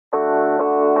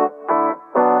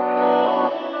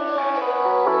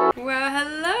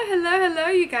Hello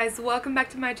you guys, welcome back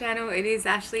to my channel. It is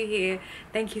Ashley here.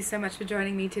 Thank you so much for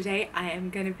joining me today. I am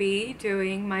going to be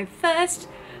doing my first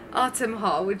autumn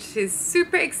haul, which is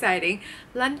super exciting.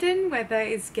 London weather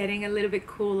is getting a little bit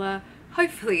cooler.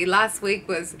 Hopefully. Last week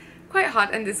was quite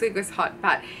hot and this week was hot,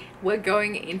 but we're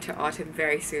going into autumn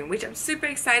very soon, which I'm super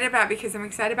excited about because I'm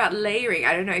excited about layering.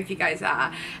 I don't know if you guys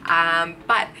are,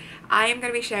 but I am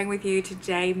going to be sharing with you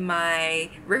today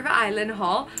my River Island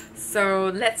haul.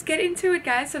 So let's get into it,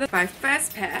 guys. So that's my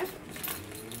first pair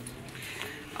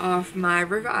of my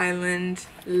River Island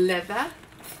leather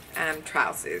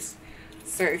trousers.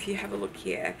 So if you have a look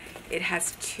here, it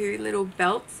has two little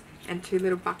belts and two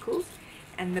little buckles,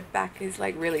 and the back is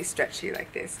like really stretchy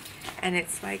like this, and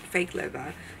it's like fake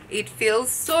leather. It feels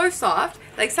so soft.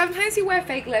 Like sometimes you wear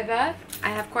fake leather, I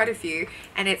have quite a few,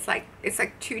 and it's like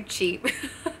too cheap.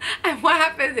 And what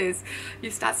happens is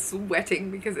you start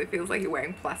sweating because it feels like you're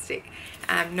wearing plastic.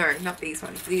 No, not these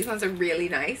ones. These ones are really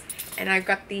nice, and I've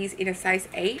got these in a size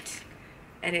 8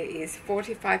 and it is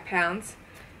 £45,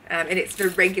 and it's the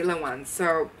regular one.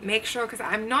 So make sure, because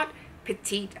I'm not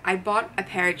petite. I bought a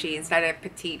pair of jeans that are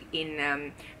petite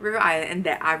in River Island, and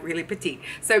they are really petite.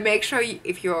 So make sure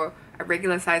if you're a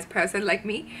regular size person like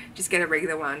me, just get a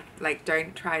regular one. Like,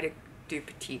 don't try to do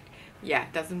petite. Yeah,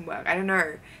 it doesn't work. I don't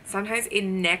know. Sometimes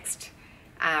in Next,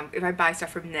 if I buy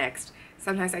stuff from Next,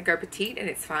 sometimes I go petite and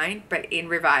it's fine. But in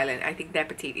River Island, I think their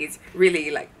petite is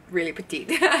really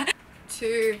petite.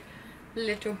 Two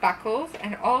little buckles,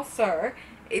 and also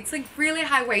it's like really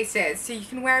high-waisted, so you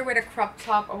can wear it with a crop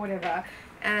top or whatever,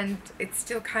 and it's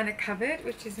still kind of covered,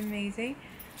 which is amazing.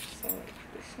 So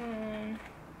this one,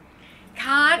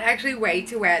 can't actually wait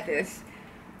to wear this,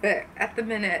 but at the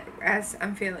minute, as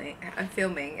I'm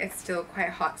filming, it's still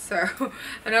quite hot, so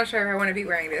I'm not sure if I want to be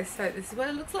wearing this. So this is what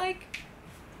it looks like.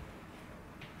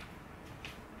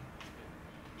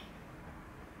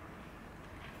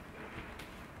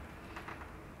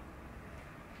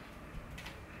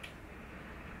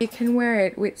 You can wear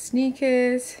it with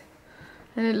sneakers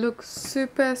and it looks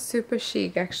super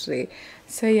chic actually.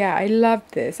 So yeah, I love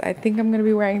this. I think I'm going to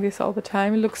be wearing this all the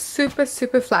time. It looks super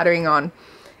flattering on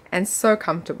and so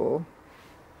comfortable.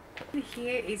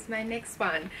 Here is my next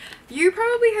one. You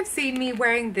probably have seen me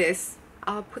wearing this.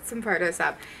 I'll put some photos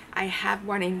up. I have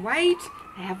one in white,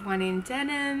 I have one in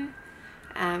denim,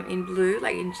 in blue,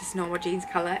 like in just normal jeans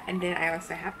color, and then I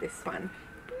also have this one.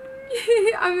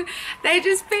 They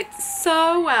just fit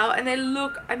so well and they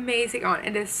look amazing on,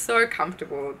 and they're so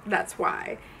comfortable. That's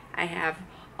why I have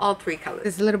all three colors.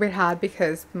 It's a little bit hard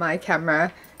because my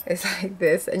camera is like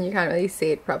this and you can't really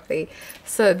see it properly.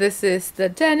 So this is the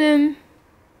denim.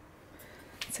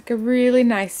 It's like a really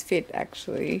nice fit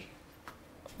actually.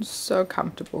 So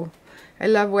comfortable. I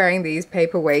love wearing these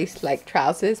paper waist like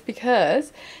trousers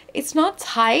because it's not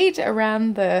tight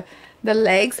around the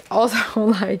legs. Also,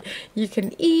 like, you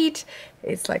can eat.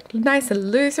 It's like nice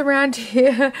and loose around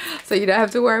here, so you don't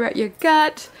have to worry about your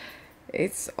gut.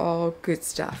 It's all good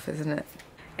stuff, isn't it?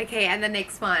 Okay, and the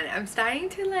next one, I'm starting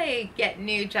to like get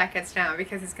new jackets now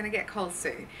because it's gonna get cold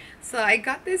soon. So I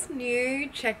got this new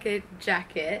checkered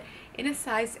jacket in a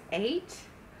size 8,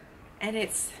 and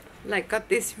it's like got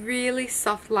this really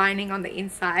soft lining on the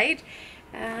inside,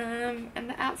 and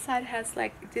the outside has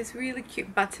like this really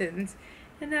cute buttons.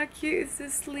 And how cute is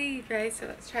this sleeve, right? So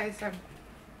let's try some.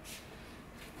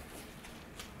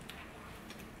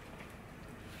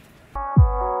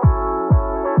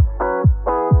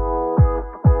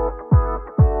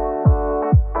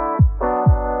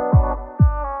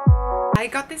 I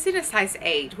got this in a size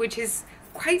 8, which is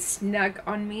quite snug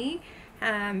on me,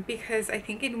 because I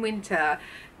think in winter,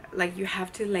 like, you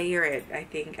have to layer it, I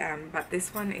think, but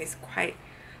this one is quite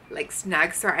like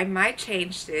snug, so I might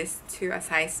change this to a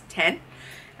size 10.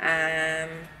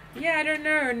 Yeah, I don't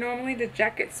know, normally the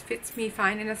jackets fits me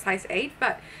fine in a size 8,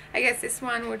 but I guess this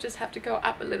one will just have to go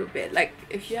up a little bit, like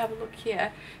if you have a look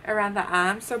here around the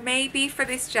arm. So maybe for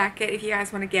this jacket, if you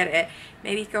guys want to get it,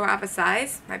 maybe go up a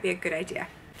size, might be a good idea.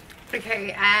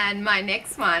 Okay, and my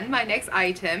next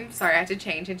item, sorry, I had to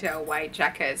change into a white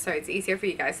jacket so it's easier for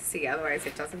you guys to see, otherwise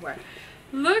it doesn't work.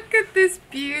 Look at this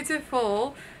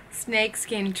beautiful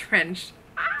snakeskin trench.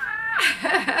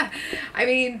 I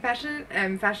mean,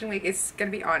 fashion week is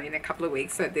gonna be on in a couple of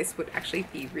weeks, so this would actually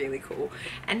be really cool.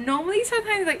 And normally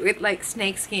sometimes, like with like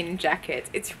snakeskin jackets,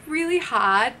 it's really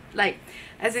hard, like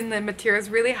as in the material is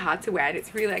really hard to wear and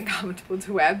it's really uncomfortable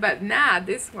to wear, but nah,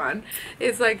 this one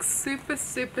is like super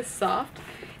soft,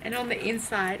 and on the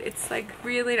inside it's like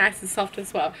really nice and soft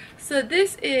as well. So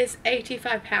this is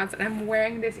 £85 and I'm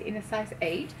wearing this in a size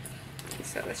 8.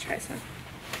 So let's try some.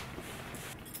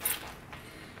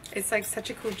 It's like such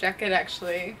a cool jacket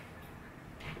actually.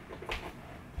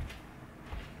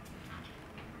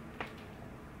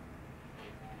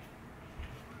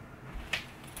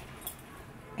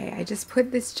 I just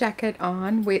put this jacket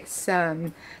on with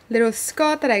some little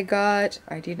skirt that I got.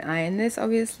 I didn't iron this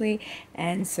obviously,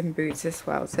 and some boots as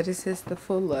well. So this is the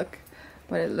full look,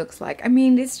 what it looks like. I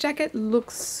mean, this jacket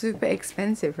looks super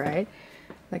expensive, right?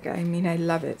 Like, I mean, I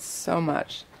love it so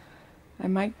much. I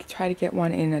might try to get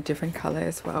one in a different color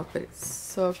as well, but it's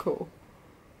so cool.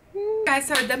 Guys,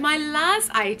 so my last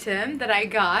item that I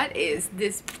got is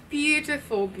this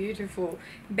beautiful, beautiful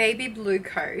baby blue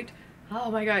coat. Oh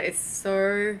my god, it's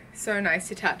so nice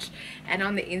to touch. And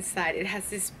on the inside it has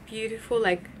this beautiful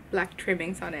like black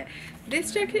trimmings on it.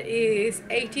 This jacket is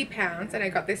 £80 and I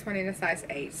got this one in a size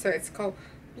 8. So it's called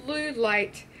Blue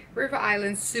Light River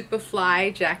Island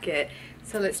Superfly jacket.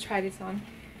 So let's try this on.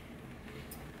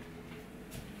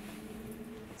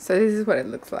 So this is what it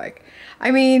looks like.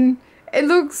 I mean, it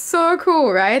looks so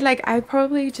cool, right? Like, I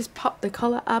probably just pop the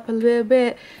collar up a little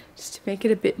bit just to make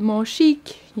it a bit more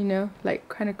chic, you know, like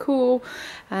kind of cool.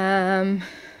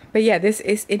 But yeah, this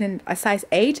is in a size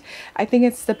 8. I think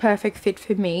it's the perfect fit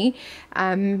for me.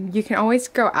 You can always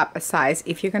go up a size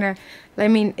if you're gonna, I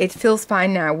mean, it feels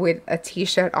fine now with a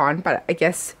t-shirt on, but I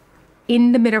guess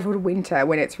in the middle of winter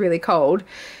when it's really cold,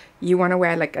 you want to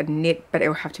wear like a knit, but it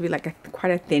will have to be like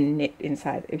quite a thin knit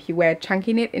inside. If you wear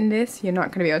chunky knit in this, you're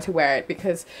not going to be able to wear it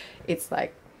because it's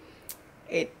like,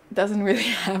 it doesn't really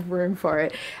have room for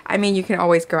it. I mean, you can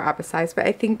always go up a size, but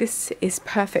I think this is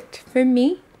perfect for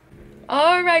me.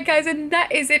 Alright guys, and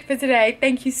that is it for today.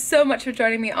 Thank you so much for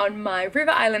joining me on my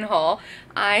River Island haul.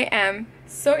 I am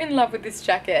so in love with this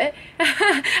jacket.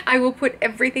 I will put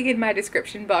everything in my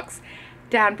description box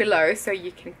down below so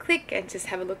you can click and just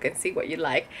have a look and see what you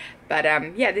like. But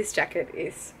yeah, this jacket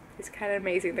is kind of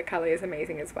amazing. The color is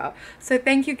amazing as well. So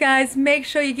thank you guys. Make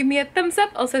sure you give me a thumbs up.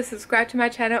 Also subscribe to my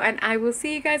channel, and I will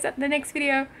see you guys at the next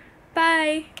video.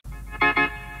 Bye.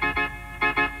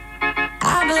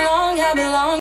 I belong